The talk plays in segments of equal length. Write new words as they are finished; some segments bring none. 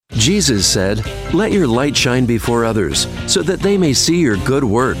Jesus said, "Let your light shine before others, so that they may see your good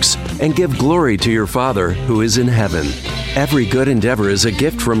works and give glory to your Father who is in heaven." Every good endeavor is a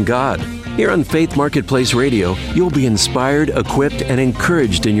gift from God. Here on Faith Marketplace Radio, you'll be inspired, equipped, and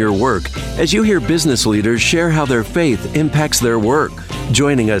encouraged in your work as you hear business leaders share how their faith impacts their work.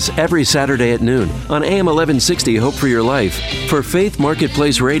 Joining us every Saturday at noon on AM 1160 Hope for Your Life. For Faith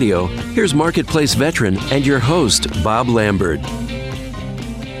Marketplace Radio, here's Marketplace veteran and your host, Bob Lambert.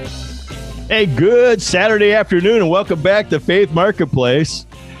 Hey, good Saturday afternoon, and welcome back to Faith Marketplace,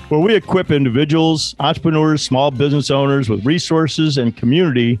 where we equip individuals, entrepreneurs, small business owners with resources and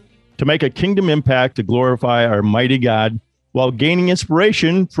community to make a kingdom impact to glorify our mighty God while gaining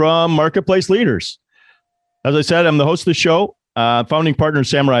inspiration from marketplace leaders. As I said, I'm the host of the show, founding partner of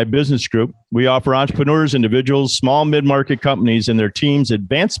Samurai Business Group. We offer entrepreneurs, individuals, small mid-market companies, and their teams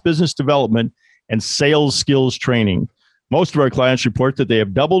advanced business development and sales skills training. Most of our clients report that they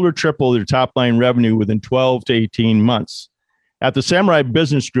have doubled or tripled their top-line revenue within 12 to 18 months. At the Samurai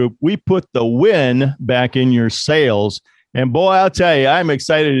Business Group, we put the win back in your sales. And boy, I'll tell you, I'm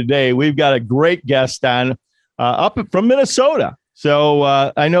excited today. We've got a great guest on up from Minnesota. So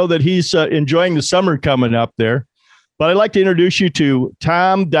I know that he's enjoying the summer coming up there. But I'd like to introduce you to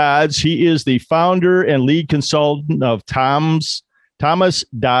Tom Dodds. He is the founder and lead consultant of Thomas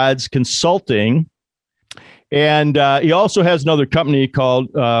Dodds Consulting. And he also has another company called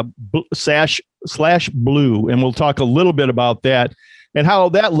Slash Blue. And we'll talk a little bit about that and how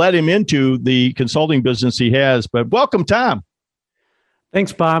that led him into the consulting business he has. But welcome, Tom.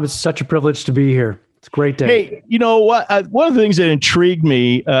 Thanks, Bob. It's such a privilege to be here. It's a great day. Hey, you know what? One of the things that intrigued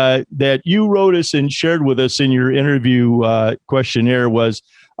me that you wrote us and shared with us in your interview questionnaire was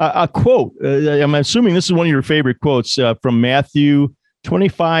a quote. I'm assuming this is one of your favorite quotes from Matthew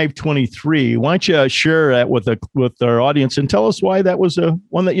 25:23. Why don't you share that with our audience and tell us why that was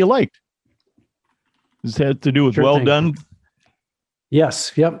one that you liked? Does it have to do with Sure well thing. done?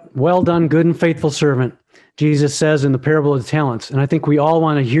 Yes. Yep. Well done, good and faithful servant. Jesus says in the parable of the talents. And I think we all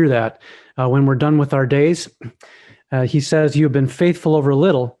want to hear that when we're done with our days. He says, "You have been faithful over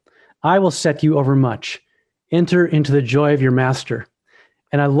little. I will set you over much. Enter into the joy of your master."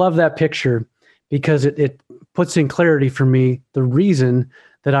 And I love that picture because it puts in clarity for me the reason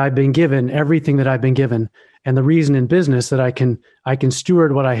that I've been given everything that I've been given, and the reason in business that I can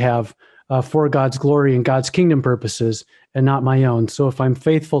steward what I have for God's glory and God's kingdom purposes and not my own. So if I'm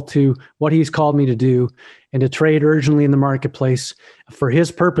faithful to what he's called me to do and to trade urgently in the marketplace for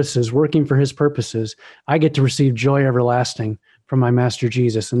his purposes, working for his purposes, I get to receive joy everlasting from my master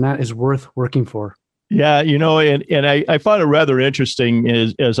Jesus. And that is worth working for. Yeah, you know, and I found it rather interesting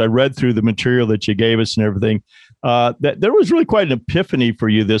as I read through the material that you gave us and everything, that there was really quite an epiphany for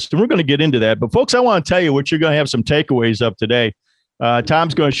you this, and we're going to get into that. But folks, I want to tell you what you're going to have some takeaways of today.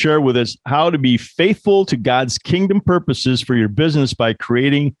 Tom's going to share with us how to be faithful to God's kingdom purposes for your business by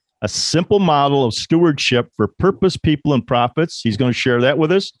creating a simple model of stewardship for purpose, people, and profits. He's going to share that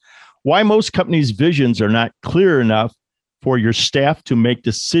with us. Why most companies' visions are not clear enough for your staff to make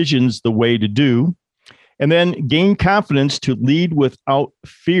decisions the way to do. And then gain confidence to lead without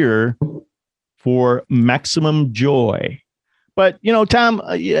fear for maximum joy. But, you know, Tom,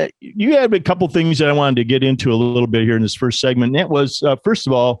 you had a couple things that I wanted to get into a little bit here in this first segment. And that was, first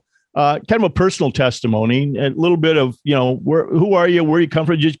of all, kind of a personal testimony, a little bit of, you know, who are you, where you come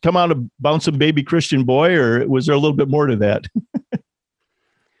from? Did you come out of bouncing baby Christian boy, or was there a little bit more to that?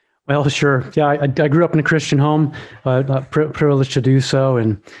 Well, sure. Yeah, I grew up in a Christian home, privileged to do so.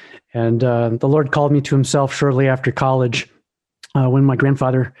 And the Lord called me to himself shortly after college when my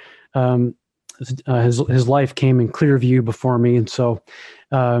grandfather, his life came in clear view before me. And so,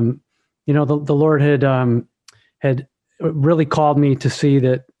 you know, the Lord had really called me to see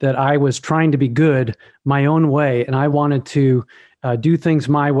that I was trying to be good my own way. And I wanted to do things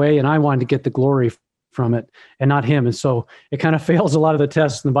my way, and I wanted to get the glory from it and not him. And so it kind of fails a lot of the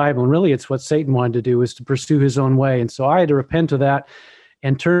tests in the Bible. And really it's what Satan wanted to do, is to pursue his own way. And so I had to repent of that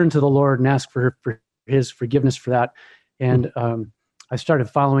and turn to the Lord and ask for his forgiveness for that. And I started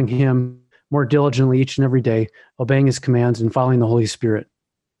following him more diligently each and every day, obeying his commands and following the Holy Spirit.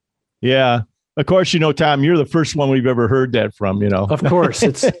 Yeah. Of course, you know, Tom, you're the first one we've ever heard that from, you know. Of course,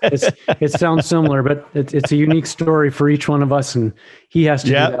 it sounds similar, but it's a unique story for each one of us, and he has to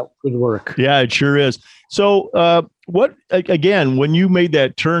do that good work. Yeah, it sure is. So what, again, when you made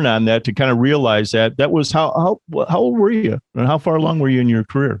that turn on that to kind of realize that was how old were you, and how far along were you in your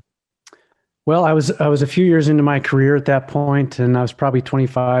career? Well, I was a few years into my career at that point, and I was probably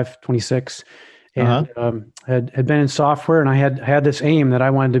 25, 26. And had been in software, and I had this aim that I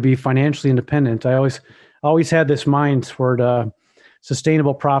wanted to be financially independent. I always had this mind toward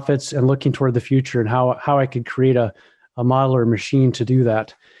sustainable profits and looking toward the future and how I could create a model or machine to do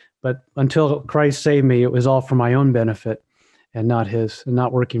that. But until Christ saved me, it was all for my own benefit and not his, and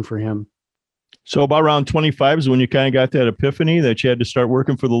not working for him. So about around 25 is when you kind of got that epiphany that you had to start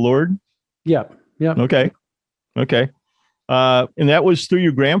working for the Lord? Yeah. Yeah. Okay. And that was through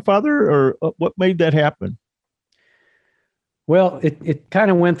your grandfather, or what made that happen? Well, it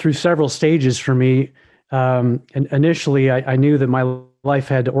kind of went through several stages for me. And initially, I knew that my life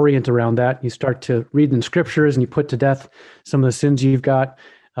had to orient around that. You start to read in scriptures and you put to death some of the sins you've got.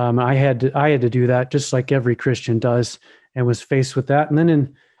 I had to do that just like every Christian does, and was faced with that. And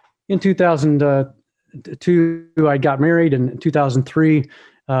then in 2002, I got married, and in 2003,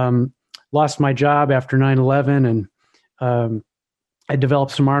 lost my job after 9/11, and I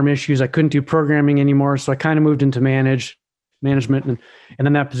developed some arm issues. I couldn't do programming anymore, so I kind of moved into management, and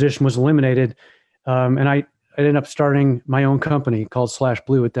then that position was eliminated. And I ended up starting my own company called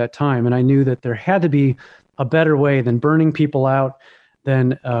 /Blue at that time. And I knew that there had to be a better way than burning people out,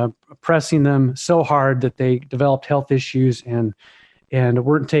 than pressing them so hard that they developed health issues and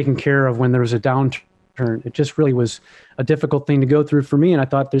weren't taken care of when there was a downturn. It just really was a difficult thing to go through for me. And I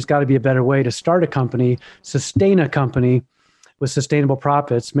thought there's got to be a better way to start a company, sustain a company with sustainable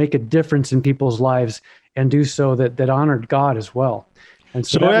profits, make a difference in people's lives, and do so that honored God as well. And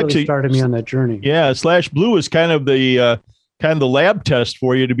so that really started me on that journey. Yeah, /Blue is kind of the lab test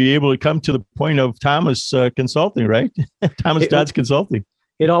for you to be able to come to the point of Thomas Consulting, right? Thomas Dodds Consulting.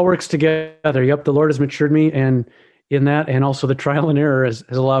 It all works together. Yep, the Lord has matured me, and in that, and also the trial and error has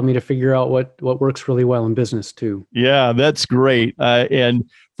allowed me to figure out what works really well in business too. Yeah, that's great. And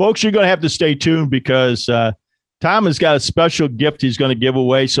folks, you're going to have to stay tuned, because Tom has got a special gift he's going to give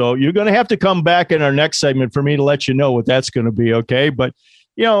away. So you're going to have to come back in our next segment for me to let you know what that's going to be. Okay. But,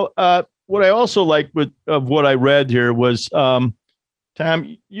 what I also liked of what I read here was, Tom,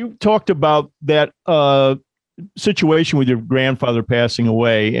 you talked about that situation with your grandfather passing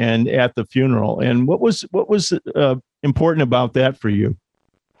away and at the funeral. And what was important about that for you?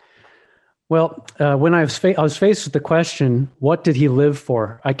 Well, when I was faced with the question, what did he live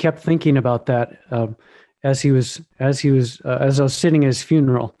for? I kept thinking about that as I was sitting at his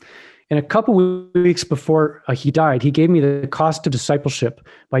funeral. And a couple of weeks before he died, he gave me The Cost of Discipleship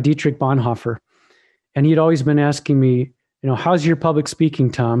by Dietrich Bonhoeffer. And he'd always been asking me, how's your public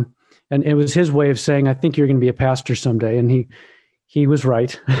speaking, Tom? And it was his way of saying, I think you're going to be a pastor someday. And he was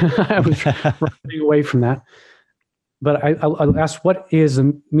right. I was running away from that. But I asked, what is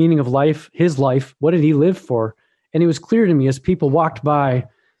the meaning of life, his life? What did he live for? And it was clear to me as people walked by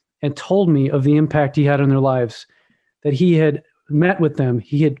and told me of the impact he had on their lives, that he had met with them,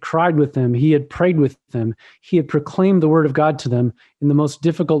 he had cried with them, he had prayed with them, he had proclaimed the word of God to them in the most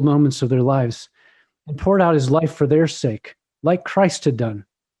difficult moments of their lives, and poured out his life for their sake, like Christ had done.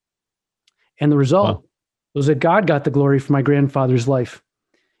 And the result was that God got the glory for my grandfather's life.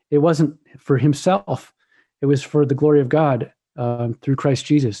 It wasn't for himself. It was for the glory of God through Christ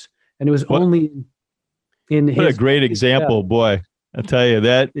Jesus. And it was only in his... What a great example, boy. I tell you,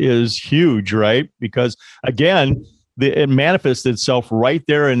 that is huge, right? Because, again, it manifests itself right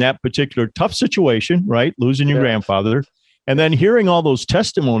there in that particular tough situation, right? Losing your grandfather. And then hearing all those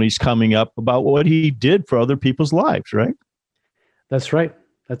testimonies coming up about what he did for other people's lives, right? That's right.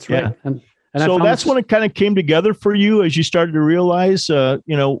 That's right. Yeah. And so that's when it kind of came together for you, as you started to realize,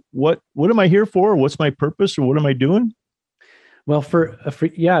 what am I here for? What's my purpose, or what am I doing? Well,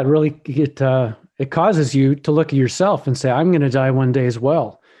 it causes you to look at yourself and say, I'm going to die one day as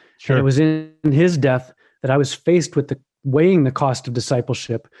well. Sure. And it was in his death that I was faced with weighing the cost of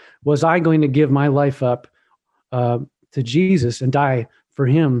discipleship. Was I going to give my life up to Jesus and die for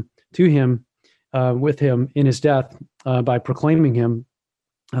him, to him, with him in his death by proclaiming him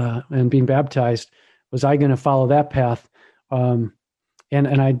and being baptized? Was I going to follow that path?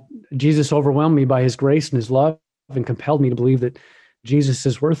 Jesus overwhelmed me by his grace and his love and compelled me to believe that Jesus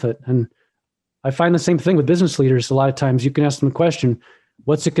is worth it. And I find the same thing with business leaders. A lot of times you can ask them the question,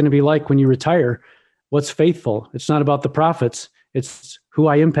 what's it going to be like when you retire? What's faithful? It's not about the profits. It's who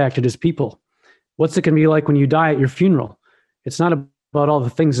I impacted as people. What's it going to be like when you die at your funeral? It's not about all the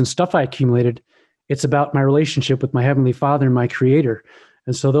things and stuff I accumulated. It's about my relationship with my Heavenly Father and my Creator.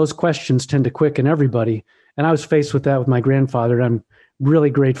 And so those questions tend to quicken everybody. And I was faced with that with my grandfather. And I'm really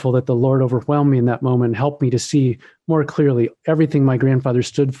grateful that the Lord overwhelmed me in that moment and helped me to see more clearly everything my grandfather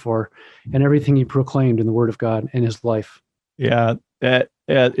stood for and everything he proclaimed in the Word of God in his life. Yeah, that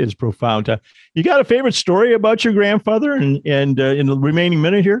is profound. You got a favorite story about your grandfather and in the remaining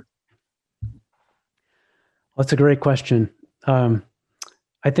minute here? That's a great question.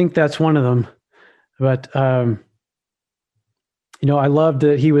 I think that's one of them. But I loved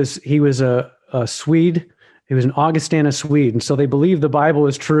that he was a Swede. He was an Augustana Swede, and so they believed the Bible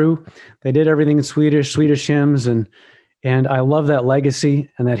was true. They did everything in Swedish hymns, and I love that legacy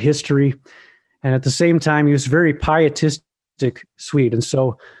and that history. And at the same time, he was very pietistic Swede, and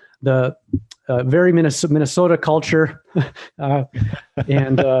so the very Minnesota culture,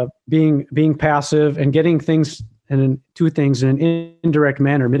 and being passive and getting things and two things in an indirect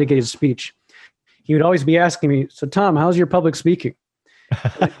manner, mitigated speech. He would always be asking me, "So Tom, how's your public speaking?"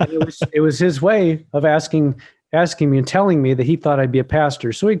 It was his way of asking me and telling me that he thought I'd be a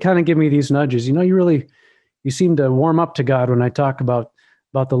pastor. So he'd kind of give me these nudges. You seem to warm up to God when I talk about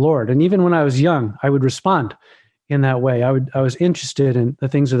the Lord. And even when I was young, I would respond in that way. I was interested in the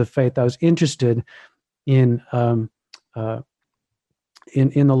things of the faith. I was interested in the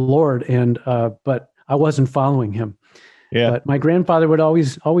Lord, but I wasn't following him. Yeah. But my grandfather would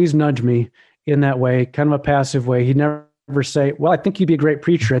always nudge me in that way, kind of a passive way. He'd never say, "Well, I think you'd be a great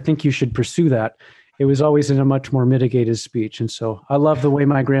preacher. I think you should pursue that." It was always in a much more mitigated speech. And so I love the way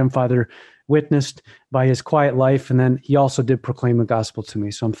my grandfather witnessed by his quiet life. And then he also did proclaim the gospel to me.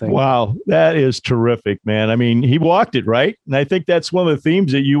 So I'm thankful. Wow, that is terrific, man. I mean, he walked it, right? And I think that's one of the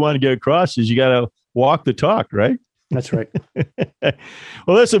themes that you want to get across is you got to walk the talk, right? That's right.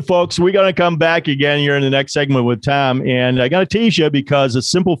 Well, listen, folks, we're going to come back again here in the next segment with Tom. And I got to tease you because the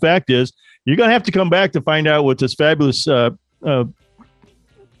simple fact is you're going to have to come back to find out what this fabulous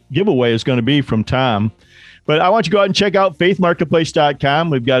giveaway is going to be from Tom. But I want you to go out and check out faithmarketplace.com.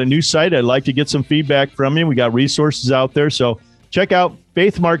 We've got a new site. I'd like to get some feedback from you. We got resources out there. So check out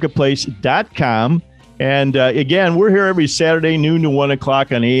faithmarketplace.com. And again, we're here every Saturday, noon to 1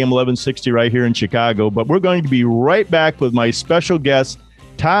 o'clock on AM 1160 right here in Chicago. But we're going to be right back with my special guest,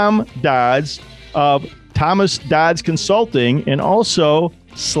 Tom Dodds of Thomas Dodds Consulting and also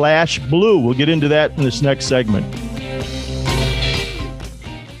Slash Blue. We'll get into that in this next segment.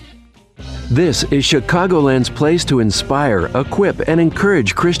 This is Chicagoland's place to inspire, equip, and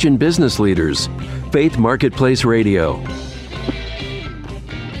encourage Christian business leaders. Faith Marketplace Radio.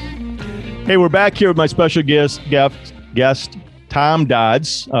 Hey, we're back here with my special guest Tom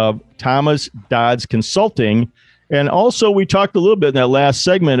Dodds of Thomas Dodds Consulting. And also, we talked a little bit in that last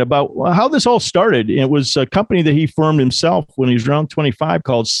segment about how this all started. It was a company that he formed himself when he was around 25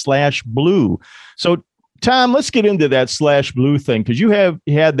 called Slash Blue. So, Tom, let's get into that Slash Blue thing, because you have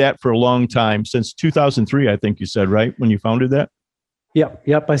had that for a long time, since 2003, I think you said, right, when you founded that?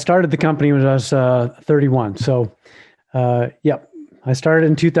 Yep. I started the company when I was 31. So, I started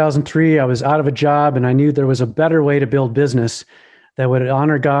in 2003. I was out of a job, and I knew there was a better way to build business that would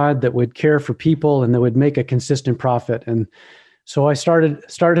honor God, that would care for people, and that would make a consistent profit. And so I started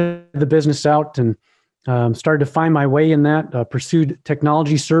the business out and started to find my way in that, pursued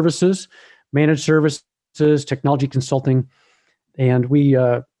technology services, managed services, technology consulting, and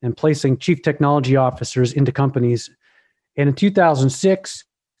and placing chief technology officers into companies. And in 2006,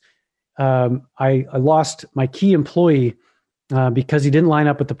 I lost my key employee because he didn't line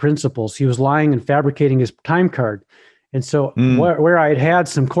up with the principles. He was lying and fabricating his time card. And so where I had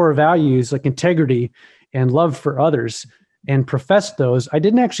some core values like integrity and love for others and professed those, I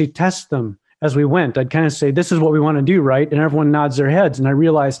didn't actually test them as we went. I'd kind of say, this is what we want to do, right? And everyone nods their heads. And I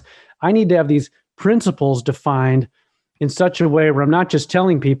realized I need to have these principles defined in such a way where I'm not just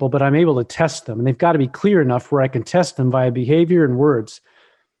telling people, but I'm able to test them. And they've got to be clear enough where I can test them via behavior and words.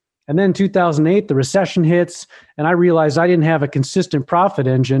 And then 2008, the recession hits, and I realized I didn't have a consistent profit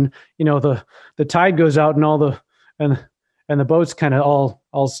engine. You know, the tide goes out and the boats kind of all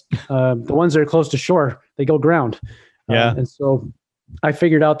the ones that are close to shore, they go ground. Yeah. And so I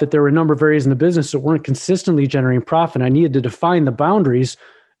figured out that there were a number of areas in the business that weren't consistently generating profit. I needed to define the boundaries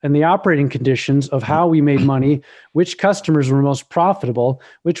and the operating conditions of how we made money, which customers were most profitable,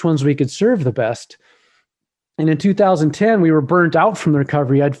 which ones we could serve the best. And in 2010, we were burnt out from the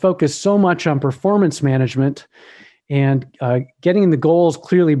recovery. I'd focused so much on performance management and getting the goals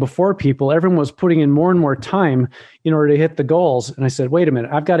clearly before people. Everyone was putting in more and more time in order to hit the goals. And I said, wait a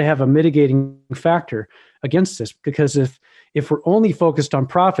minute, I've got to have a mitigating factor against this, because if we're only focused on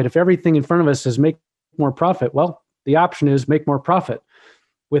profit, if everything in front of us is make more profit, well, the option is make more profit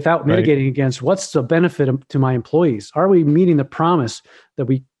without mitigating against what's the benefit to my employees. Are we meeting the promise that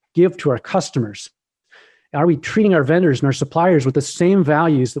we give to our customers? Are we treating our vendors and our suppliers with the same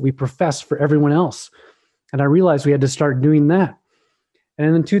values that we profess for everyone else? And I realized we had to start doing that.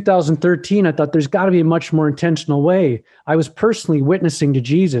 And in 2013, I thought there's got to be a much more intentional way. I was personally witnessing to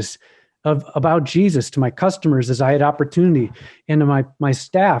Jesus, about Jesus to my customers as I had opportunity, and to my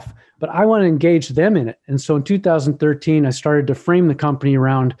staff, but I want to engage them in it. And so in 2013, I started to frame the company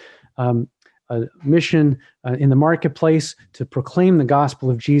around a mission in the marketplace to proclaim the gospel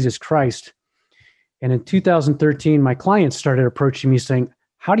of Jesus Christ. And in 2013, my clients started approaching me saying,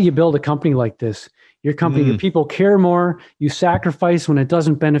 how do you build a company like this? Your company, your people care more. You sacrifice when it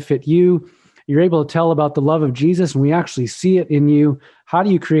doesn't benefit you. You're able to tell about the love of Jesus, and we actually see it in you. How do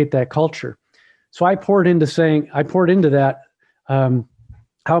you create that culture? So I poured into that. How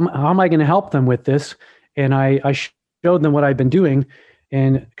am I going to help them with this? And I showed them what I've been doing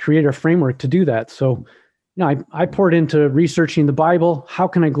and created a framework to do that. So, I poured into researching the Bible. How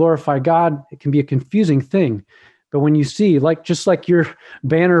can I glorify God? It can be a confusing thing. But when you see, just like your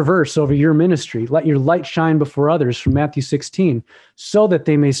banner verse over your ministry, let your light shine before others from Matthew 16, so that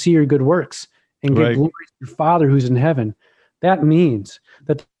they may see your good works and give glory to your Father who's in heaven. That means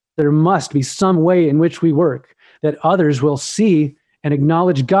that there must be some way in which we work that others will see and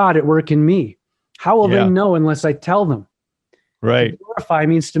acknowledge God at work in me. How will they know unless I tell them? Right. To glorify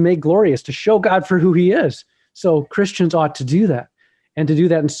means to make glorious, to show God for who he is. So Christians ought to do that, and to do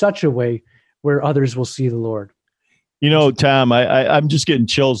that in such a way where others will see the Lord. Tom, I'm just getting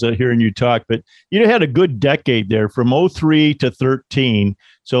chills at hearing you talk, but you had a good decade there from 2003 to 2013.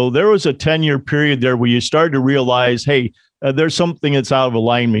 So there was a 10-year period there where you started to realize, hey, there's something that's out of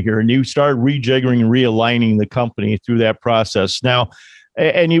alignment here. And you started rejiggering and realigning the company through that process. Now,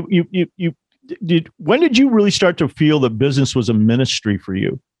 and when did you really start to feel that business was a ministry for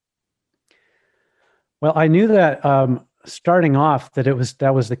you? Well, I knew that starting off that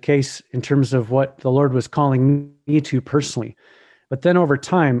was the case in terms of what the Lord was calling me to personally. But then over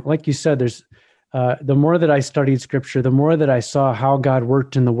time, like you said, there's the more that I studied Scripture, the more that I saw how God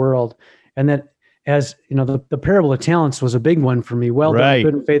worked in the world, and that, as you know, the parable of talents was a big one for me. Well done,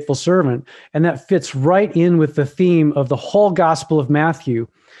 good and faithful servant, and that fits right in with the theme of the whole Gospel of Matthew,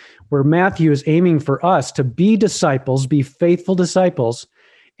 where Matthew is aiming for us to be disciples, be faithful disciples,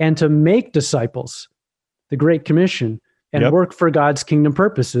 and to make disciples, the Great Commission, and work for God's kingdom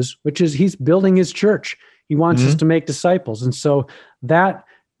purposes, which is he's building his church. He wants us to make disciples. And so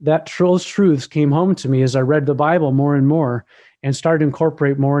those truths came home to me as I read the Bible more and more and started to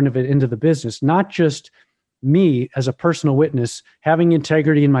incorporate more of it into the business, not just me as a personal witness, having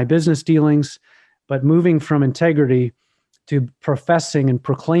integrity in my business dealings, but moving from integrity to professing and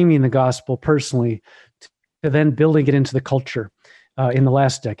proclaiming the gospel personally, to then building it into the culture in the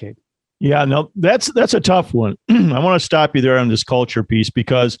last decade. Yeah, no, that's a tough one. I want to stop you there on this culture piece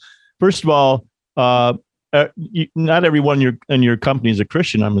because, first of all, not everyone in your company is a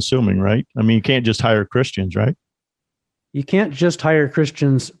Christian, I'm assuming, right? I mean, you can't just hire Christians, right? You can't just hire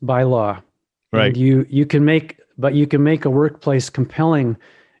Christians by law. Right. And you can make a workplace compelling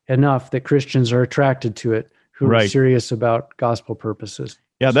enough that Christians are attracted to it, who are serious about gospel purposes.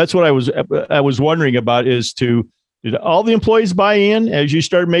 Yeah, that's what I was wondering about did all the employees buy in as you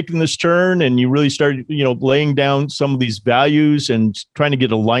started making this turn and you really started, laying down some of these values and trying to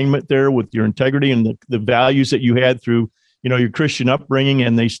get alignment there with your integrity and the values that you had through, your Christian upbringing,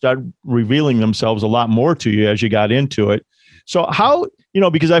 and they started revealing themselves a lot more to you as you got into it. So how,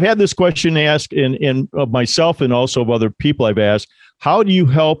 because I've had this question asked of myself and also of other people I've asked, how do you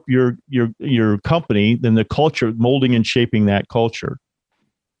help your company, then the culture, molding and shaping that culture?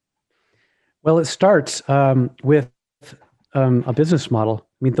 Well, it starts with a business model.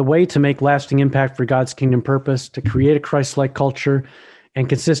 I mean, the way to make lasting impact for God's kingdom purpose, to create a Christ-like culture and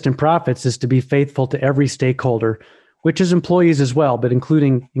consistent profits, is to be faithful to every stakeholder, which is employees as well, but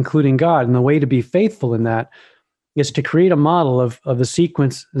including God. And the way to be faithful in that is to create a model of the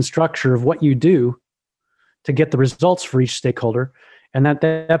sequence and structure of what you do to get the results for each stakeholder. And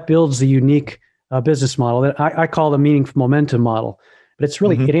that builds a unique business model that I call the meaningful momentum model. But it's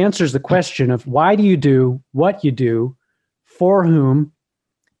really, it answers the question of why do you do what you do, for whom,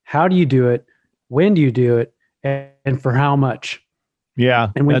 how do you do it, when do you do it, and for how much?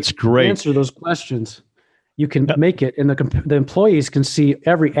 Yeah, and when that's great. Answer those questions, you can make it, and the employees can see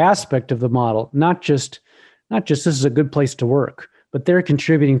every aspect of the model, not just this is a good place to work, but they're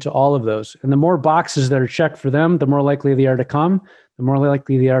contributing to all of those. And the more boxes that are checked for them, the more likely they are to come, the more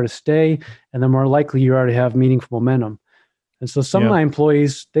likely they are to stay, and the more likely you are to have meaningful momentum. And so some of my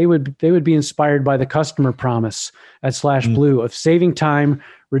employees, they would be inspired by the customer promise at /Blue of saving time,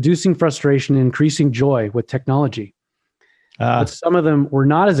 reducing frustration, and increasing joy with technology. But some of them were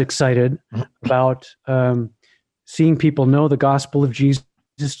not as excited about seeing people know the gospel of Jesus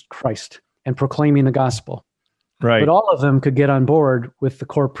Christ and proclaiming the gospel. Right. But all of them could get on board with the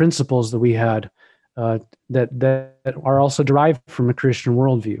core principles that we had that are also derived from a Christian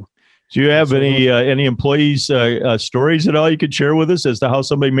worldview. Do you have any employees' stories at all you could share with us as to how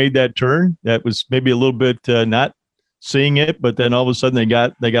somebody made that turn that was maybe a little bit not seeing it, but then all of a sudden they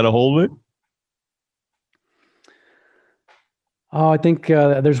got a hold of it? Oh, I think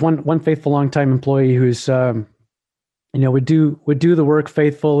there's one faithful, longtime employee who's, would do the work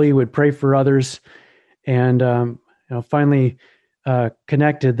faithfully, would pray for others, and finally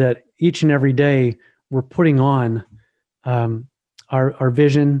connected that each and every day we're putting on our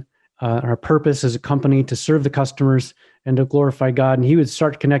vision, our purpose as a company to serve the customers and to glorify God. And he would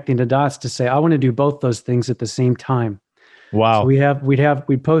start connecting the dots to say, I want to do both those things at the same time. Wow. So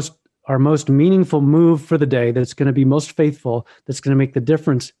we'd post our most meaningful move for the day that's going to be most faithful, that's going to make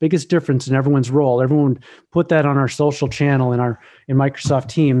the biggest difference in everyone's role. Everyone put that on our social channel in Microsoft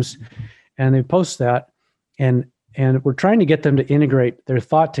Teams, and they post that. And we're trying to get them to integrate their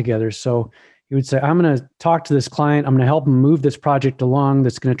thought together. So he would say, I'm going to talk to this client. I'm going to help them move this project along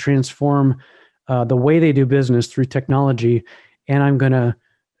that's going to transform the way they do business through technology. And I'm going to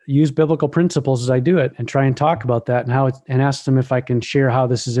use biblical principles as I do it and try and talk about that and ask them if I can share how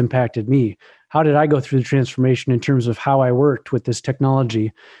this has impacted me. How did I go through the transformation in terms of how I worked with this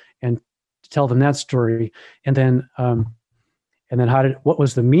technology, and tell them that story. And then what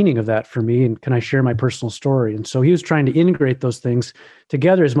was the meaning of that for me? And can I share my personal story? And so he was trying to integrate those things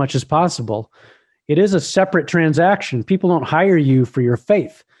together as much as possible. It is a separate transaction. People don't hire you for your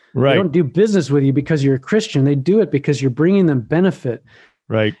faith. Right. They don't do business with you because you're a Christian. They do it because you're bringing them benefit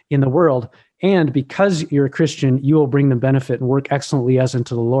in the world. And because you're a Christian, you will bring them benefit and work excellently as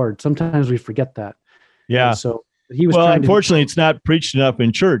unto the Lord. Sometimes we forget that. Yeah. And so he was. Well, unfortunately, it's not preached enough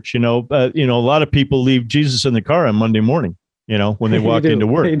in church. A lot of people leave Jesus in the car on Monday morning, when they walk into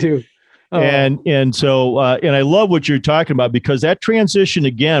work. They do. Oh. And so I love what you're talking about, because that transition,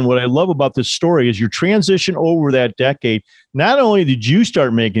 again, what I love about this story is your transition over that decade. Not only did you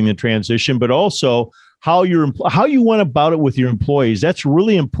start making the transition, but also how you went about it with your employees. That's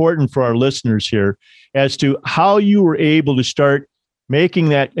really important for our listeners here, as to how you were able to start making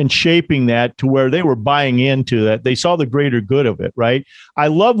that and shaping that to where they were buying into that. They saw the greater good of it, right? I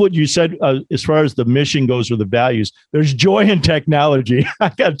love what you said as far as the mission goes, or the values. There's joy in technology. I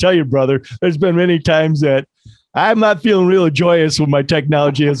got to tell you, brother, there's been many times that I'm not feeling real joyous when my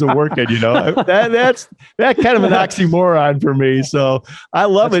technology isn't working. That's kind of an oxymoron for me. So I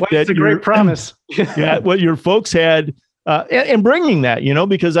love it. That's a great promise. Yeah, what your folks had and bringing that,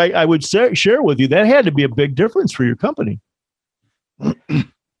 because I would share with you, that had to be a big difference for your company.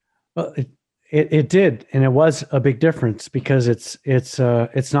 Well, it did, and it was a big difference, because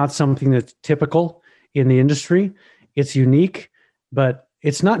it's not something that's typical in the industry. It's unique, but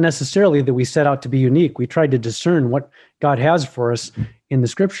it's not necessarily that we set out to be unique. We tried to discern what God has for us in the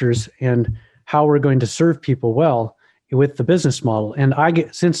scriptures and how we're going to serve people well with the business model. And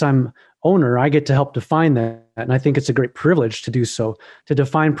since I'm owner, I get to help define that. And I think it's a great privilege to do so, to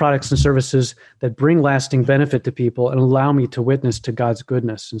define products and services that bring lasting benefit to people and allow me to witness to God's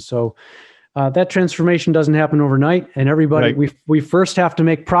goodness. And so that transformation doesn't happen overnight. And everybody, we first have to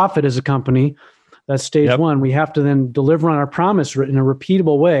make profit as a company. That's stage one. We have to then deliver on our promise in a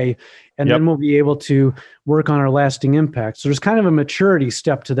repeatable way, and then we'll be able to work on our lasting impact. So there's kind of a maturity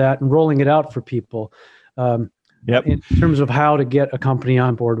step to that and rolling it out for people in terms of how to get a company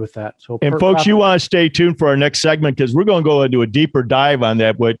on board with that. So, folks, you want to stay tuned for our next segment, because we're going to go into a deeper dive on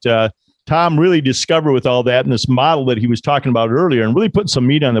that, what Tom really discovered with all that and this model that he was talking about earlier, and really putting some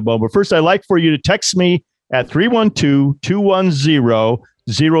meat on the bone. But first, I'd like for you to text me at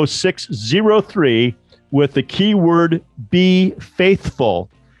 312-210-0603 with the keyword "be faithful."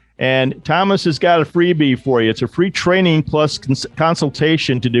 And Thomas has got a freebie for you. It's a free training plus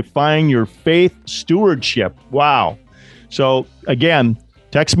consultation to define your faith stewardship. Wow. So again,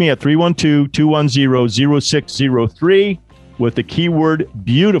 text me at 312-210-0603 with the keyword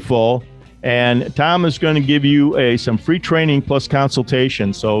 "beautiful." And Tom is going to give you some free training plus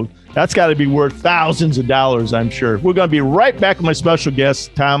consultation. So that's got to be worth thousands of dollars, I'm sure. We're going to be right back with my special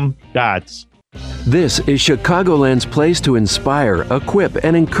guest, Tom Dodds. This is Chicagoland's place to inspire, equip,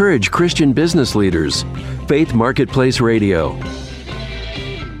 and encourage Christian business leaders. Faith Marketplace Radio.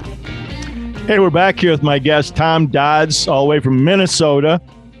 Hey, we're back here with my guest, Tom Dodds, all the way from Minnesota.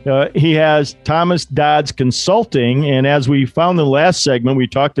 He has Thomas Dodds Consulting, and as we found in the last segment, we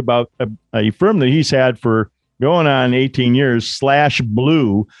talked about a firm that he's had for going on 18 years,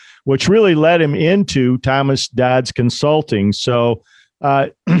 /Blue, which really led him into Thomas Dodds Consulting. So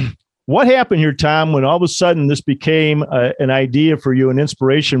what happened here, Tom, when all of a sudden this became an idea for you, an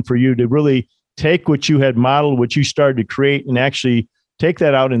inspiration for you to really take what you had modeled, what you started to create, and actually take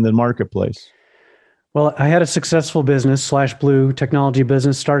that out in the marketplace? Well, I had a successful business, /Blue technology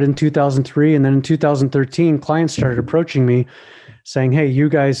business, started in 2003. And then in 2013, clients started approaching me saying, hey, you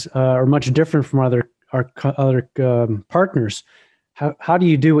guys are much different from our other partners. how do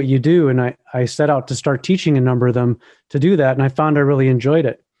you do what you do? And I set out to start teaching a number of them to do that. And I found I really enjoyed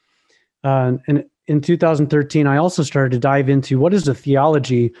it. And in 2013, I also started to dive into what does the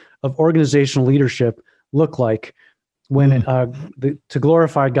theology of organizational leadership look like when to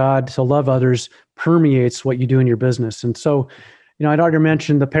glorify God, to love others permeates what you do in your business. And so, I'd already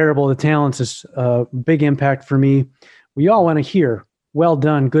mentioned the parable of the talents is a big impact for me. We all want to hear, well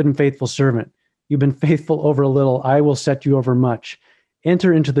done, good and faithful servant. You've been faithful over a little. I will set you over much.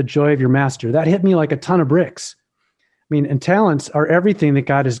 Enter into the joy of your master. That hit me like a ton of bricks. And talents are everything that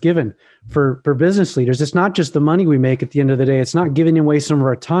God has given for business leaders. It's not just the money we make at the end of the day. It's not giving away some of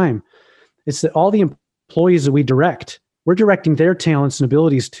our time. It's that all the employees that we direct, we're directing their talents and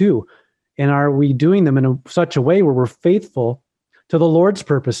abilities too. And are we doing them in such a way where we're faithful to the Lord's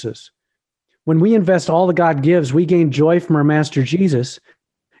purposes? When we invest all that God gives, we gain joy from our Master Jesus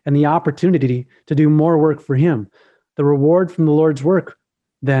and the opportunity to do more work for him. The reward from the Lord's work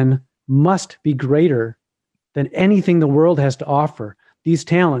then must be greater than anything the world has to offer. These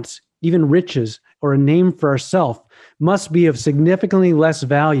talents, even riches or a name for ourselves, must be of significantly less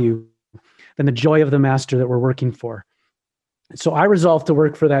value than the joy of the master that we're working for. So I resolved to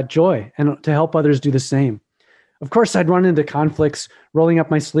work for that joy and to help others do the same. Of course, I'd run into conflicts, rolling up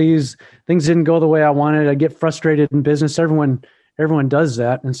my sleeves. Things didn't go the way I wanted. I'd get frustrated in business. Everyone does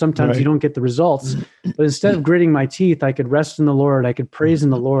that. And sometimes you don't get the results. But instead of gritting my teeth, I could rest in the Lord. I could praise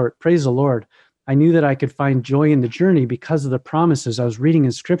the Lord. I knew that I could find joy in the journey because of the promises I was reading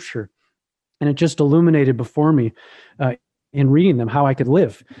in Scripture. And it just illuminated before me in reading them how I could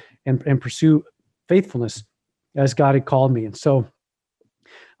live and pursue faithfulness as God had called me. And so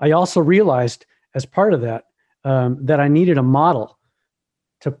I also realized as part of that, that I needed a model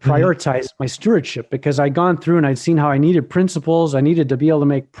to prioritize my stewardship, because I'd gone through and I'd seen how I needed principles. I needed to be able to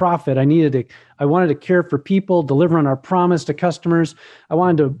make profit. I wanted to care for people, deliver on our promise to customers. I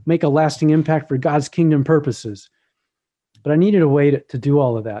wanted to make a lasting impact for God's kingdom purposes. But I needed a way to do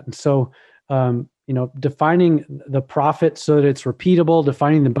all of that. And so, defining the profit so that it's repeatable,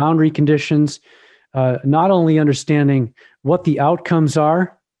 defining the boundary conditions, not only understanding what the outcomes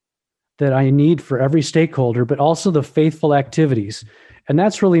are that I need for every stakeholder, but also the faithful activities. And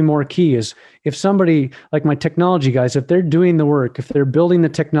that's really more key is if somebody like my technology guys, if they're doing the work, if they're building the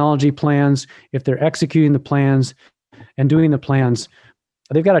technology plans, if they're executing the plans and doing the plans,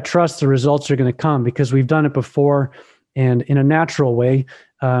 they've got to trust the results are going to come because we've done it before. And in a natural way,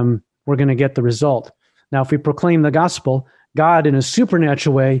 we're going to get the result. Now, if we proclaim the gospel, God in a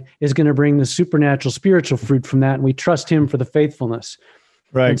supernatural way is going to bring the supernatural spiritual fruit from that. And we trust him for the faithfulness.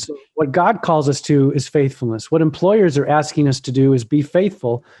 Right. And so what God calls us to is faithfulness. What employers are asking us to do is be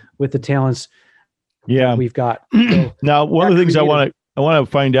faithful with the talents that we've got. So now, one of the things I want to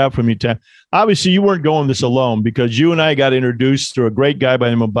find out from you, Tom, obviously you weren't going this alone because you and I got introduced through a great guy by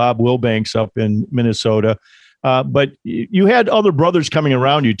the name of Bob Wilbanks up in Minnesota. But you had other brothers coming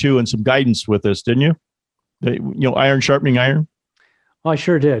around you too and some guidance with us, didn't you? Iron sharpening iron. Oh, I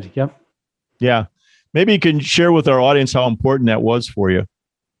sure did. Yep. Yeah. Maybe you can share with our audience how important that was for you.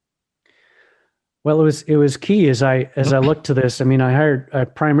 Well, it was key as I looked to this. I mean,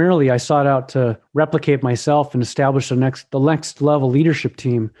 I sought out to replicate myself and establish the next level leadership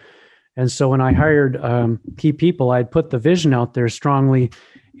team. And so when I hired key people, I'd put the vision out there strongly,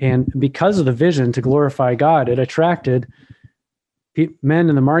 and because of the vision to glorify God, it attracted men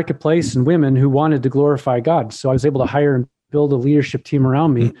in the marketplace and women who wanted to glorify God. So I was able to hire and build a leadership team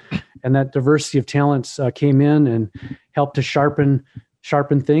around me, and that diversity of talents came in and helped to sharpen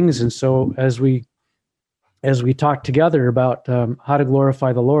things. And so as we talked together about how to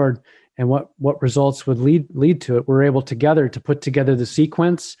glorify the Lord and what results would lead to it, we're able together to put together the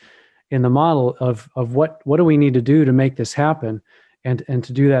sequence in the model of what do we need to do to make this happen, and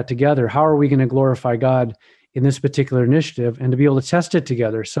to do that together. How are we going to glorify God in this particular initiative, and to be able to test it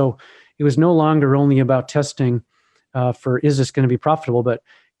together? So it was no longer only about testing for is this going to be profitable, but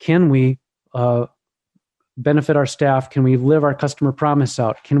can we benefit our staff? Can we live our customer promise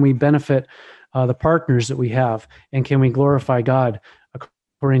out? Can we benefit the partners that we have, and can we glorify God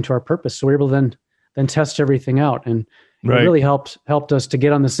according to our purpose? So we're able to then test everything out, and it really helped us to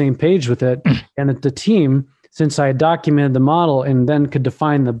get on the same page with it. And that the team, since I had documented the model and then could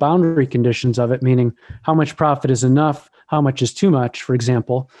define the boundary conditions of it, meaning how much profit is enough, how much is too much, for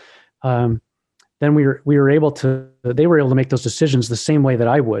example, then they were able to make those decisions the same way that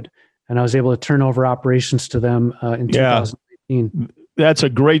I would, and I was able to turn over operations to them in 2018. That's a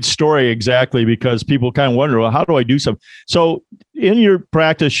great story, exactly, because people kind of wonder, well, how do I do something? So in your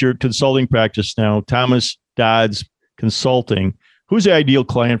practice, your consulting practice now, Thomas Dodds Consulting, who's the ideal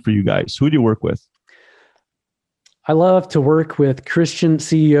client for you guys? Who do you work with? I love to work with Christian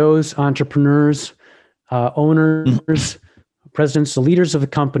CEOs, entrepreneurs, owners, presidents, the leaders of the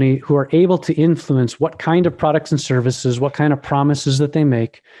company who are able to influence what kind of products and services, what kind of promises that they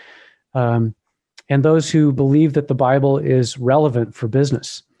make, and those who believe that the Bible is relevant for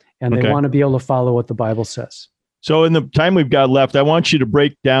business and they want to be able to follow what the Bible says. So in the time we've got left, I want you to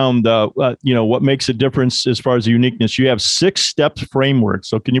break down the, what makes a difference as far as the uniqueness. You have 6 steps framework.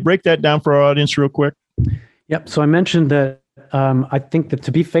 So can you break that down for our audience real quick? Yep. So I mentioned that I think that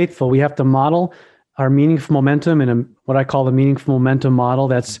to be faithful, we have to model our meaningful momentum in what I call the meaningful momentum model.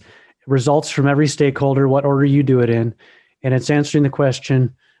 That's results from every stakeholder, what order you do it in. And it's answering the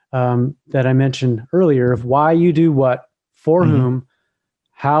question that I mentioned earlier of why you do what, for whom,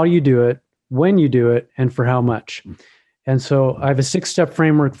 how you do it, when you do it, and for how much. And so I have a 6-step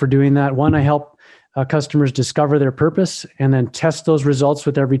framework for doing that. One, I help customers discover their purpose and then test those results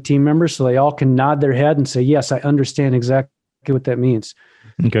with every team member so they all can nod their head and say, yes, I understand exactly what that means.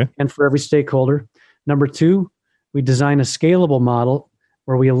 Okay. And for every stakeholder. Number 2, we design a scalable model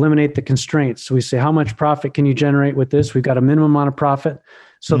where we eliminate the constraints. So we say, how much profit can you generate with this? We've got a minimum amount of profit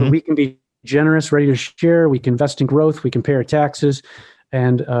so that we can be generous, ready to share. We can invest in growth. We can pay our taxes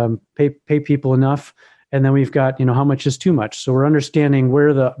and pay people enough. And then we've got, how much is too much. So we're understanding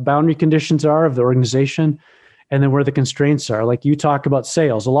where the boundary conditions are of the organization and then where the constraints are. Like you talk about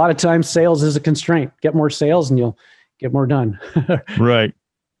sales. A lot of times sales is a constraint. Get more sales and you'll get more done. Right.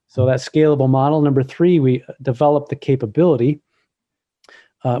 So that scalable model. Number 3, we develop the capability.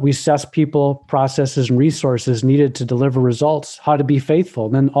 We assess people, processes, and resources needed to deliver results, how to be faithful.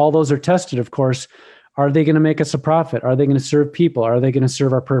 And then all those are tested, of course. Are they going to make us a profit? Are they going to serve people? Are they going to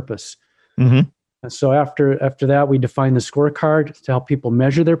serve our purpose? And so after that, we define the scorecard to help people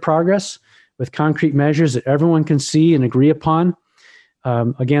measure their progress with concrete measures that everyone can see and agree upon.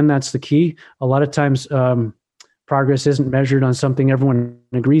 Again, that's the key. A lot of times, progress isn't measured on something everyone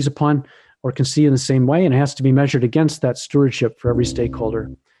agrees upon or can see in the same way, and it has to be measured against that stewardship for every stakeholder.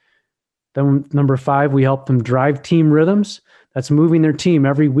 Then number 5, we help them drive team rhythms. That's moving their team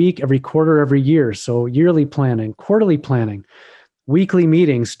every week, every quarter, every year. So yearly planning, quarterly planning, weekly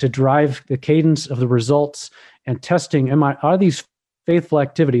meetings to drive the cadence of the results and testing. Are these faithful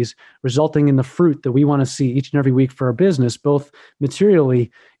activities resulting in the fruit that we want to see each and every week for our business, both materially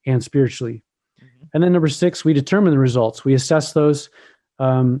and spiritually? And then number 6, we determine the results. We assess those.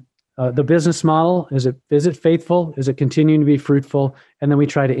 The business model, is it faithful? Is it continuing to be fruitful? And then we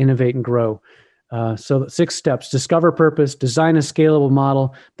try to innovate and grow. So 6 steps: discover purpose, design a scalable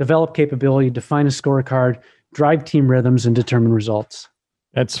model, develop capability, define a scorecard, drive team rhythms, and determine results.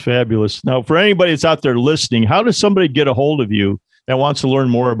 That's fabulous. Now, for anybody that's out there listening, how does somebody get a hold of you that wants to learn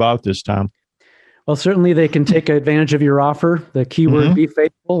more about this, Tom? Well, certainly they can take advantage of your offer, the keyword Be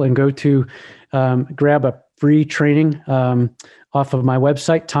Faithful, and go to grab a free training off of my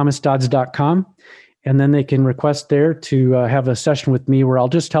website, thomasdodds.com. And then they can request there to have a session with me where I'll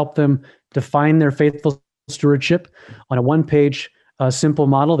just help them define their faithful stewardship on a 1-page simple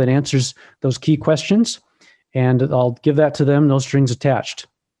model that answers those key questions. And I'll give that to them, no strings attached.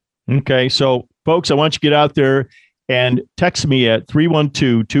 Okay. So, folks, I want you to get out there and text me at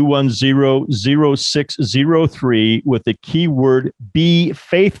 312-210-0603 with the keyword Be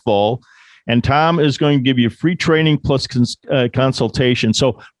Faithful. And Tom is going to give you free training plus consultation.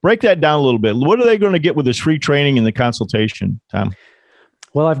 So break that down a little bit. What are they going to get with this free training and the consultation, Tom?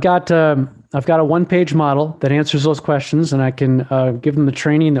 Well, I've got a 1-page model that answers those questions, and I can give them the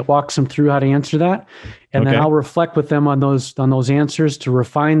training that walks them through how to answer that. And then I'll reflect with them on those answers to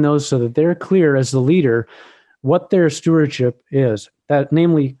refine those so that they're clear as the leader what their stewardship is, that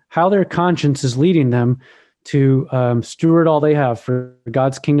namely how their conscience is leading them to steward all they have for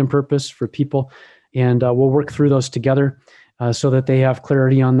God's kingdom purpose for people. And we'll work through those together so that they have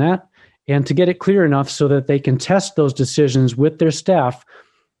clarity on that, and to get it clear enough so that they can test those decisions with their staff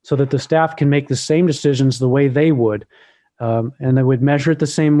so that the staff can make the same decisions the way they would. And they would measure it the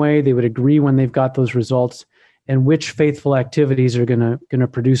same way. They would agree when they've got those results and which faithful activities are going to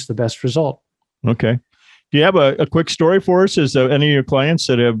produce the best result. Okay. Do you have a quick story for us? Is there any of your clients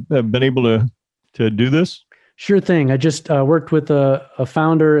that have been able to do this? Sure thing. I just worked with a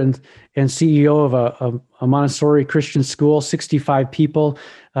founder and CEO of a Montessori Christian school, 65 people,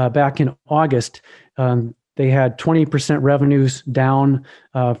 back in August. They had 20% revenues down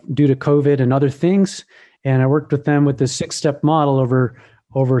due to COVID and other things. And I worked with them with this 6-step model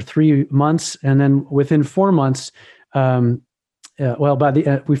over 3 months. And then within 4 months,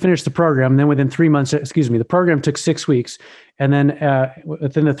 we finished the program. And then within 3 months, the program took 6 weeks. And then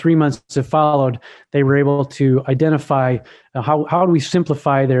within the 3 months that followed, they were able to identify how do we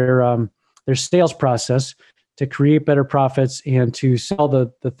simplify their sales process to create better profits and to sell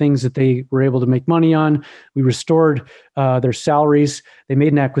the things that they were able to make money on. We restored their salaries. They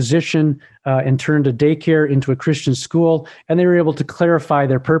made an acquisition and turned a daycare into a Christian school. And they were able to clarify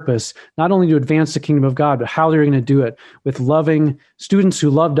their purpose, not only to advance the kingdom of God, but how they're going to do it with loving students who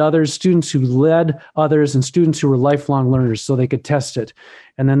loved others, students who led others, and students who were lifelong learners so they could test it.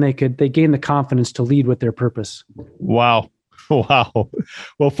 And then they gained the confidence to lead with their purpose. Wow. Wow.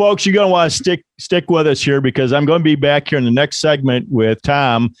 Well, folks, you're going to want to stick with us here, because I'm going to be back here in the next segment with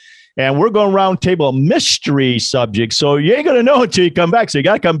Tom, and we're going to roundtable a mystery subject. So you ain't going to know until you come back. So you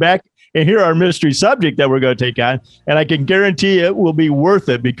got to come back and hear our mystery subject that we're going to take on. And I can guarantee it will be worth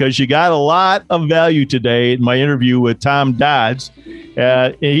it, because you got a lot of value today in my interview with Tom Dodds.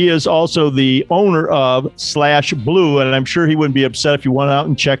 He is also the owner of Slash Blue, and I'm sure he wouldn't be upset if you went out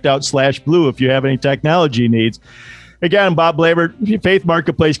and checked out Slash Blue if you have any technology needs. Again, I'm Bob Blaber, Faith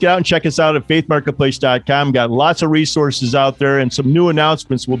Marketplace. Get out and check us out at faithmarketplace.com. Got lots of resources out there, and some new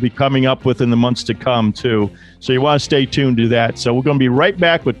announcements will be coming up within the months to come, too. So you want to stay tuned to that. So we're going to be right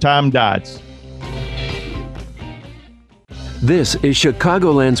back with Tom Dodds. This is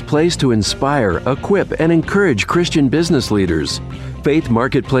Chicagoland's place to inspire, equip, and encourage Christian business leaders. Faith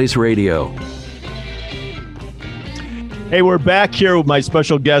Marketplace Radio. Hey, we're back here with my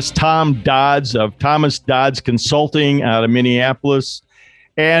special guest, Tom Dodds of Thomas Dodds Consulting out of Minneapolis.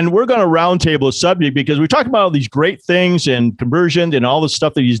 And we're going to roundtable a subject, because we talk about all these great things and conversion and all the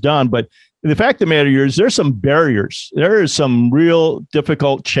stuff that he's done. But the fact of the matter is, there's some barriers. There is some real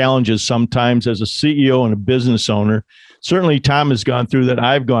difficult challenges sometimes as a CEO and a business owner. Certainly, Tom has gone through that.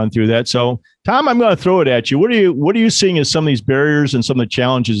 I've gone through that. So, Tom, I'm going to throw it at you. What are you seeing as some of these barriers and some of the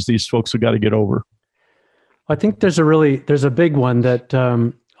challenges these folks have got to get over? I think there's a big one that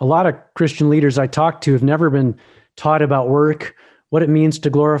a lot of Christian leaders I talk to have never been taught about work, what it means to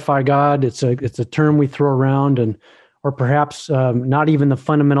glorify God. It's a term we throw around, or perhaps not even the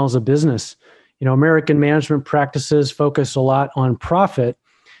fundamentals of business. American management practices focus a lot on profit.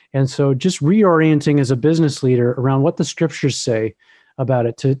 And so just reorienting as a business leader around what the scriptures say about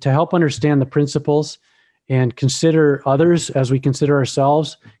it to help understand the principles and consider others as we consider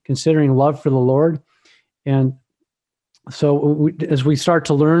ourselves, considering love for the Lord. And so as we start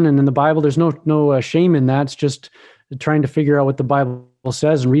to learn, and in the Bible, there's no shame in that. It's just trying to figure out what the Bible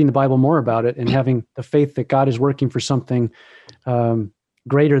says and reading the Bible more about it, and having the faith that God is working for something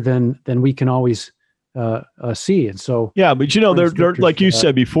greater than we can always see. And so, yeah, but they're like you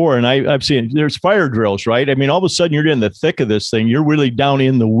said before, and I've seen, there's fire drills, right? I mean, all of a sudden you're in the thick of this thing. You're really down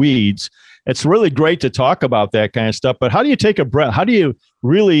in the weeds. It's really great to talk about that kind of stuff, but how do you take a breath? How do you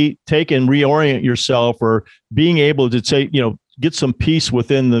really take and reorient yourself, or being able to say, get some peace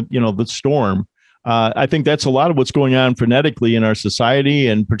within the storm? I think that's a lot of what's going on frenetically in our society,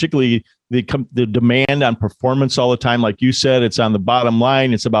 and particularly the demand on performance all the time. Like you said, it's on the bottom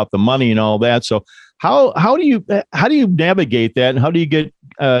line. It's about the money and all that. So how do you navigate that, and how do you get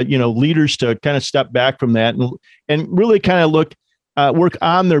leaders to kind of step back from that and really kind of work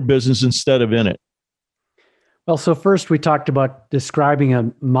on their business instead of in it? Well, so first we talked about describing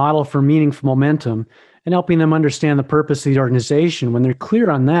a model for meaningful momentum and helping them understand the purpose of the organization. When they're clear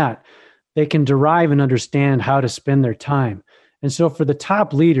on that, they can derive and understand how to spend their time. And so for the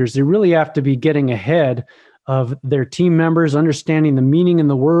top leaders, they really have to be getting ahead of their team members, understanding the meaning in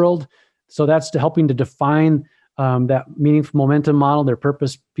the world. So that's helping to define that meaningful momentum model, their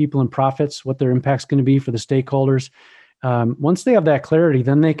purpose, people, and profits, what their impact's going to be for the stakeholders. Once they have that clarity,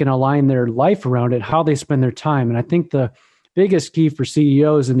 then they can align their life around it, how they spend their time. And I think the biggest key for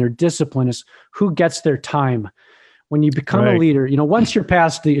CEOs and their discipline is who gets their time. When you become a leader, once you're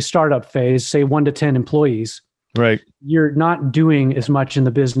past the startup phase, say 1 to 10 employees, right, you're not doing as much in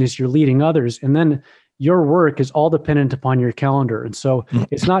the business, you're leading others. And then your work is all dependent upon your calendar. And so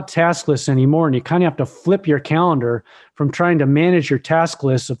it's not taskless anymore. And you kind of have to flip your calendar from trying to manage your task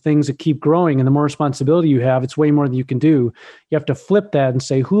list of things that keep growing. And the more responsibility you have, it's way more than you can do. You have to flip that and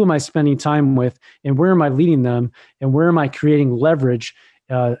say, who am I spending time with, and where am I leading them, and where am I creating leverage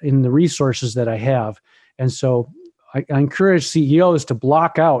in the resources that I have? And so I encourage CEOs to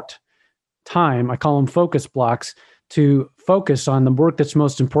block out time. I call them focus blocks, to focus on the work that's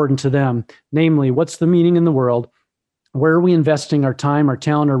most important to them, namely, what's the meaning in the world? Where are we investing our time, our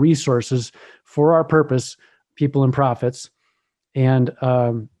talent, our resources for our purpose, people, and profits? And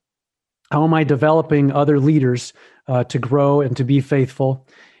how am I developing other leaders to grow and to be faithful?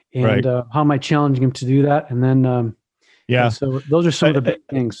 And how am I challenging them to do that? And then, so those are some of the big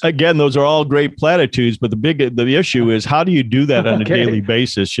things. Again, those are all great platitudes, but the issue is, how do you do that on a daily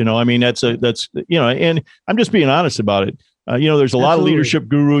basis? I mean, that's and I'm just being honest about it. There's a lot of Absolutely. leadership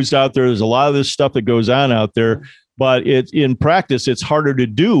gurus out there. There's a lot of this stuff that goes on out there, but in practice, it's harder to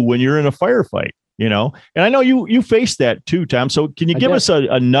do when you're in a firefight. And I know you faced that too, Tom. So can you give us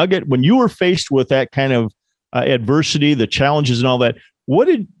a nugget when you were faced with that kind of adversity, the challenges and all that? What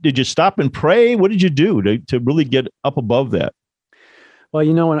did you stop and pray? What did you do to really get up above that? Well,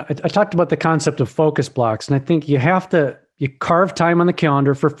 when I talked about the concept of focus blocks, and I think you carve time on the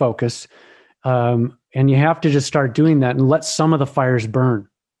calendar for focus, and you have to just start doing that and let some of the fires burn.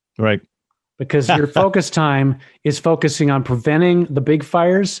 Right. Because your focus time is focusing on preventing the big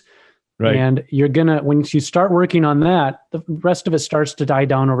fires. Right. And when you start working on that, the rest of it starts to die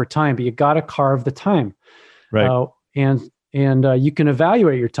down over time, but you got to carve the time. Right. And you can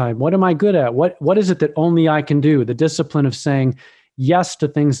evaluate your time. What am I good at? What is it that only I can do? The discipline of saying yes to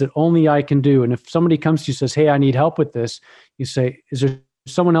things that only I can do. And if somebody comes to you and says, hey, I need help with this, you say, is there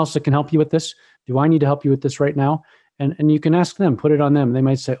someone else that can help you with this? Do I need to help you with this right now? And you can ask them, put it on them. They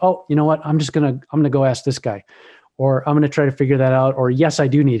might say, oh, you know what? I'm going to go ask this guy, or I'm going to try to figure that out. Or yes, I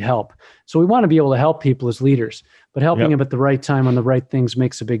do need help. So we want to be able to help people as leaders, but helping them at the right time on the right things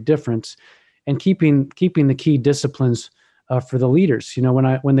makes a big difference. And keeping the key disciplines for the leaders.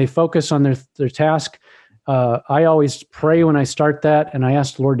 When they focus on their task, I always pray when I start that, and I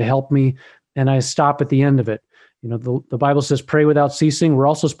ask the Lord to help me, and I stop at the end of it. The Bible says, pray without ceasing. We're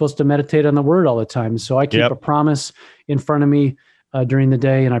also supposed to meditate on the word all the time. So I keep a promise in front of me during the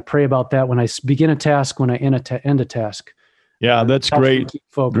day, and I pray about that when I begin a task, when I end a task. Yeah, that's great.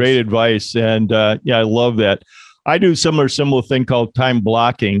 Great advice. And I love that. I do similar thing called time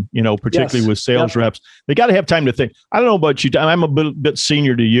blocking, particularly with sales reps. They got to have time to think. I don't know about you. I'm a bit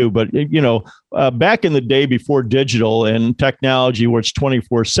senior to you, but back in the day before digital and technology, where it's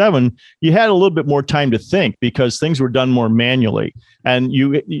 24/7, you had a little bit more time to think because things were done more manually, and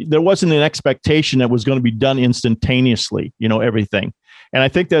there wasn't an expectation that was going to be done instantaneously. Everything. And I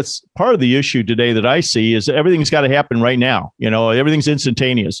think that's part of the issue today that I see is everything's got to happen right now. Everything's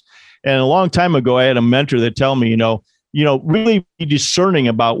instantaneous. And a long time ago, I had a mentor that tell me, really be discerning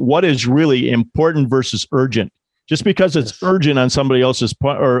about what is really important versus urgent. Just because it's urgent on somebody else's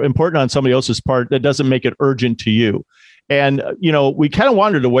part or important on somebody else's part, that doesn't make it urgent to you. And, we kind of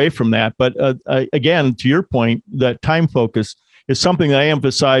wandered away from that. But again, to your point, that time focus is something that I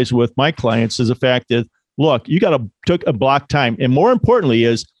emphasize with my clients is the fact that, look, you got to take a block time. And more importantly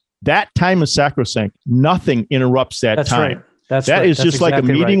is that time is sacrosanct. Nothing interrupts that time. Right. That is just like a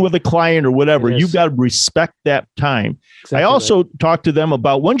meeting with a client or whatever. You've got to respect that time. I also talk to them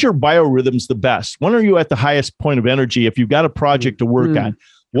about when's your biorhythms the best? When are you at the highest point of energy if you've got a project to work on?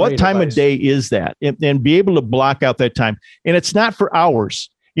 What time of day is that? And be able to block out that time. And it's not for hours.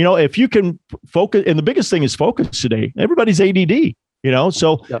 If you can focus, and the biggest thing is focus today. Everybody's ADD,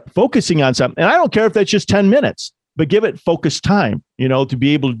 so focusing on something. And I don't care if that's just 10 minutes, but give it focused time, to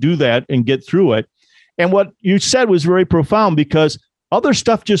be able to do that and get through it. And what you said was very profound because other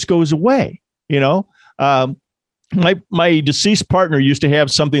stuff just goes away. My deceased partner used to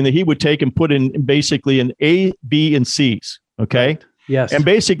have something that he would take and put in basically an A, B, and C's. Okay. Right. Yes. And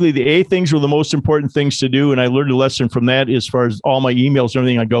basically the A things were the most important things to do. And I learned a lesson from that as far as all my emails and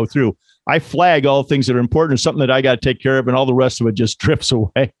everything I go through. I flag all things that are important, something that I got to take care of, and all the rest of it just drifts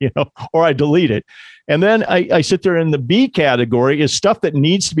away, or I delete it. And then I sit there in the B category is stuff that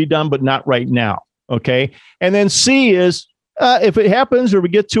needs to be done, but not right now. Okay. And then C is if it happens or we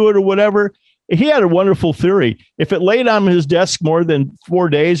get to it or whatever. He had a wonderful theory. If it laid on his desk more than 4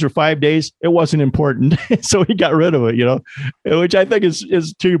 days or 5 days, it wasn't important. So he got rid of it, which I think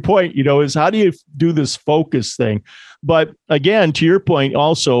is to your point, is how do you do this focus thing? But again, to your point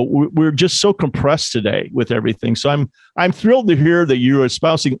also, we're just so compressed today with everything. So I'm thrilled to hear that you're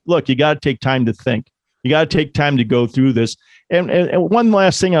espousing, look, you got to take time to think. You got to take time to go through this. And one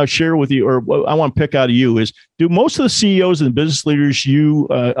last thing I'll share with you, or I want to pick out of you, is do most of the CEOs and business leaders you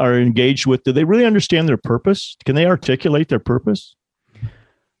are engaged with, do they really understand their purpose? Can they articulate their purpose?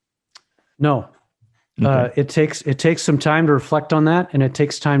 No. Okay. It takes some time to reflect on that, and it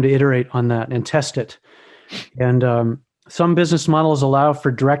takes time to iterate on that and test it. And some business models allow for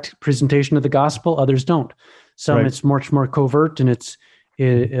direct presentation of the gospel, others don't. Some It's much more covert, and it's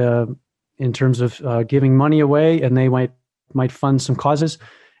in terms of giving money away, and they might fund some causes.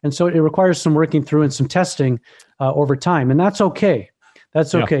 And so it requires some working through and some testing over time. And that's okay.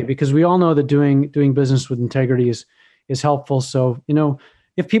 That's okay, because we all know that doing business with integrity is helpful. So,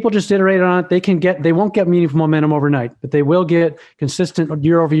 if people just iterate on it, they won't get meaningful momentum overnight, but they will get consistent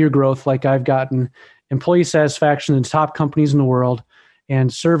year-over-year growth like I've gotten, employee satisfaction in top companies in the world,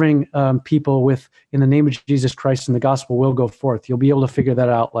 and serving people in the name of Jesus Christ, and the gospel will go forth. You'll be able to figure that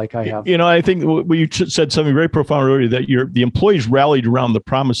out like I have. I think you said something very profound earlier, that the employees rallied around the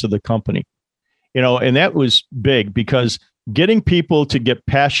promise of the company, and that was big, because getting people to get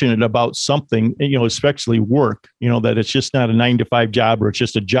passionate about something, especially work, that it's just not a 9-to-5 job, or it's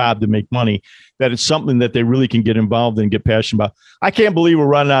just a job to make money, that it's something that they really can get involved in and get passionate about. I can't believe we're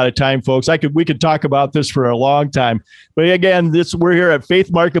running out of time, folks. We could talk about this for a long time. But again, we're here at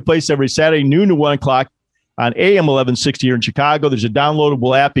Faith Marketplace every Saturday, noon to 1 o'clock on AM 1160 here in Chicago. There's a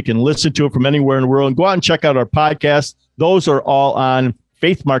downloadable app. You can listen to it from anywhere in the world. And go out and check out our podcasts. Those are all on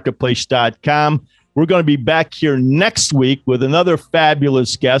faithmarketplace.com. We're going to be back here next week with another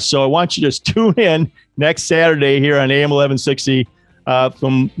fabulous guest. So I want you to just tune in next Saturday here on AM 1160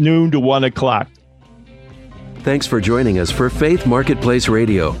 from noon to 1 o'clock. Thanks for joining us for Faith Marketplace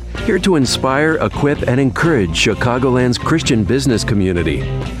Radio, here to inspire, equip, and encourage Chicagoland's Christian business community.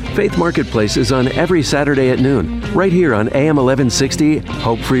 Faith Marketplace is on every Saturday at noon, right here on AM 1160,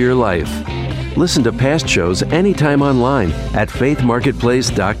 Hope for Your Life. Listen to past shows anytime online at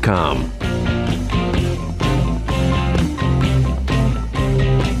faithmarketplace.com.